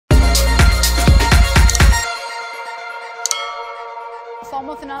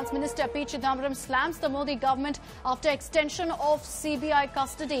former Finance Minister P Chidambaram slams the Modi government after extension of CBI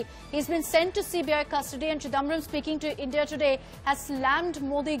custody. He's been sent to CBI custody, and Chidambaram, speaking to India Today, has slammed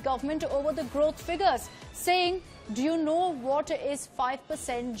Modi government over the growth figures, saying, "Do you know what is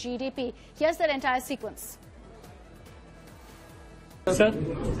 5% GDP?" Here's that entire sequence. Sir,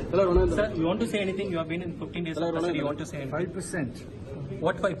 you want to say anything? You have been in 15 days of custody. You want to say anything? 5%.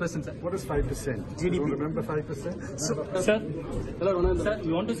 What 5%, sir? What is 5%? GDP. You remember 5%? Sir,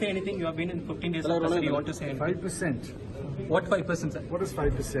 you want to say anything? You have been in 15 days of custody. You want to say anything? 5%. What 5%, sir? What is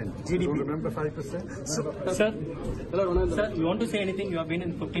 5%? GDP. You remember 5%? Sir, you want to say anything? You have been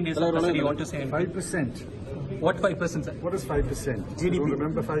in 15 days of custody. You want to say anything? 5%. What 5%, sir? What is 5%? GDP. You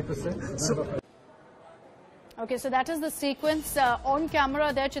remember 5%? Okay, so that is the sequence on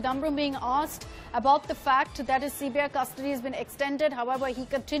camera there. Chidambaram being asked about the fact that his CBI custody has been extended. However, he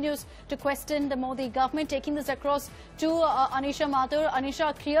continues to question the Modi government. Taking this across to Anisha Mathur.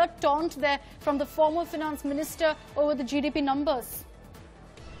 Anisha, a clear taunt there from the former finance minister over the GDP numbers.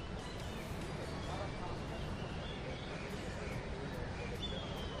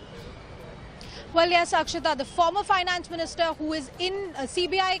 Well, yes, Akshita, the former finance minister who is in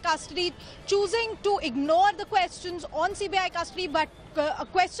CBI custody, choosing to ignore the questions on CBI custody, but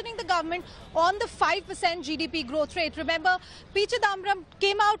questioning the government on the 5% GDP growth rate. Remember, P Chidambaram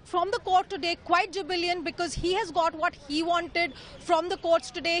came out from the court today quite jubilant because he has got what he wanted from the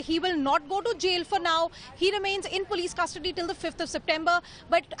courts today. He will not go to jail for now. He remains in police custody till the 5th of September.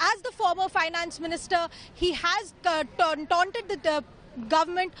 But as the former finance minister, he has taunted the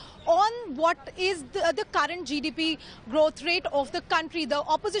government on what is the current GDP growth rate of the country. The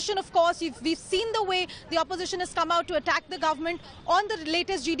opposition, of course, we've seen the way the opposition has come out to attack the government on the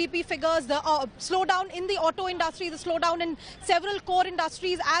latest GDP figures, the slowdown in the auto industry, the slowdown in several core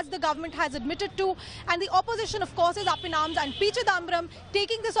industries, as the government has admitted to. And the opposition, of course, is up in arms. And P Chidambaram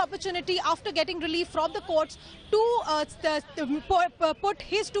taking this opportunity after getting relief from the courts to put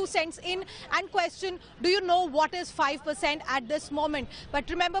his 2 cents in and question, do you know what is 5% at this moment? But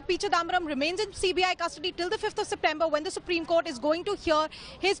remember, P Chidambaram remains in CBI custody till the 5th of September, when the Supreme Court is going to hear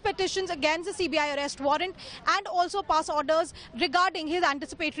his petitions against the CBI arrest warrant and also pass orders regarding his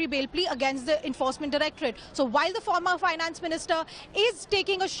anticipatory bail plea against the Enforcement Directorate. So while the former finance minister is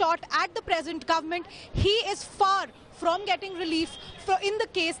taking a shot at the present government, he is far from getting relief in the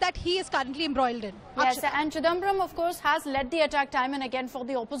case that he is currently embroiled in. Yes, and Chidambaram, of course, has led the attack time and again for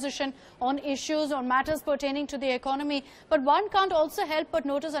the opposition on issues, on matters pertaining to the economy. But one can't also help but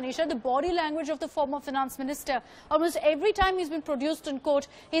notice, Anisha, the body language of the former finance minister. Almost every time he's been produced in court,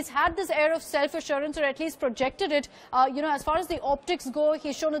 he's had this air of self-assurance, or at least projected it. As far as the optics go,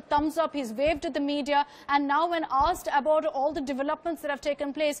 he's shown a thumbs up, he's waved at the media. And now when asked about all the developments that have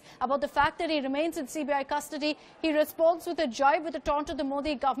taken place, about the fact that he remains in CBI custody, he responds with a jibe, with a taunt to the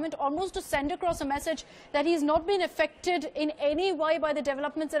Modi government, almost to send across a message that he's not been affected in any way by the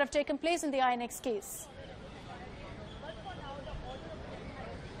developments that have taken place in the INX case.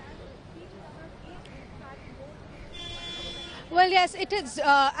 Well, yes, it is.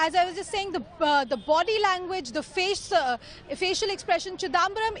 As I was just saying, the body language, the facial expression.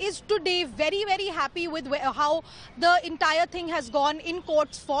 Chidambaram is today very, very happy with how the entire thing has gone in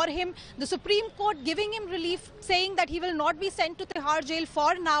courts for him. The Supreme Court giving him relief, saying that he will not be sent to Tihar jail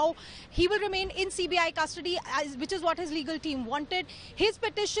for now. He will remain in CBI custody, which is what his legal team wanted. His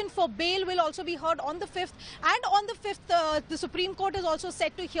petition for bail will also be heard on the 5th. And on the 5th, the Supreme Court is also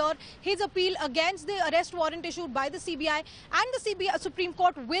set to hear his appeal against the arrest warrant issued by the CBI. And the Supreme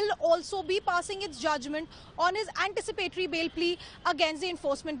Court will also be passing its judgment on his anticipatory bail plea against the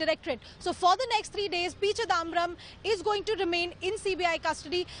Enforcement Directorate. So for the next 3 days, P Chidambaram is going to remain in CBI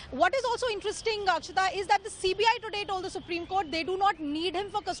custody. What is also interesting, Akshita, is that the CBI today told the Supreme Court they do not need him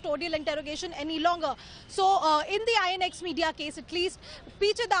for custodial interrogation any longer. So in the INX Media case, at least,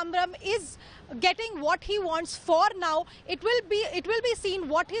 P Chidambaram is getting what he wants for now. It will be seen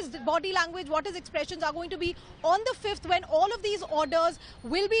what his body language, what his expressions are going to be on the 5th, when all of these orders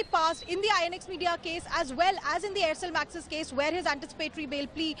will be passed in the INX Media case as well as in the Aircel Maxis case, where his anticipatory bail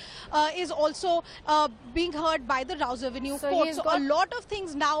plea is also being heard by the Rouse Avenue court. So a lot of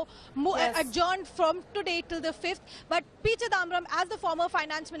things now adjourned from today till the 5th. But P Chidambaram, as the former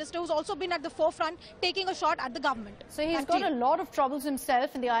finance minister, who's also been at the forefront, taking a shot at the government. So he's got a lot of troubles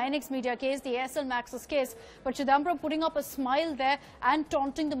himself in the INX Media case, the Aircel Maxis case, but Chidambaram putting up a smile there and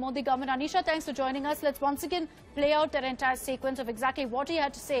taunting the Modi government. Anisha, thanks for joining us. Let's once again play out that entire sequence of exactly what he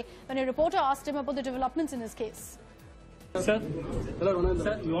had to say when a reporter asked him about the developments in his case. Sir,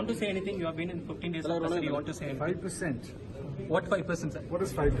 you want to say anything? You have been in 15 days of custody. You want to say anything? 5%. What 5%, sir? What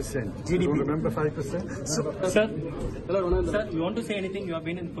is 5%? GDP. You don't remember 5%? Sir, you want to say anything? You have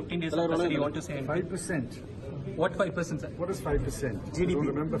been in 15 days of custody. You want to say anything? 5%. What 5%, sir? What is 5%? GDP. You don't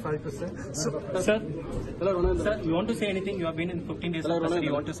remember 5%? Sir, you want to say anything? You have been in 15 days of custody.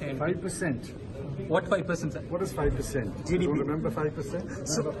 You want to say anything? 5%. What 5%, sir? What is 5%? GDP. You don't remember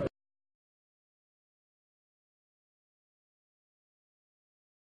 5%?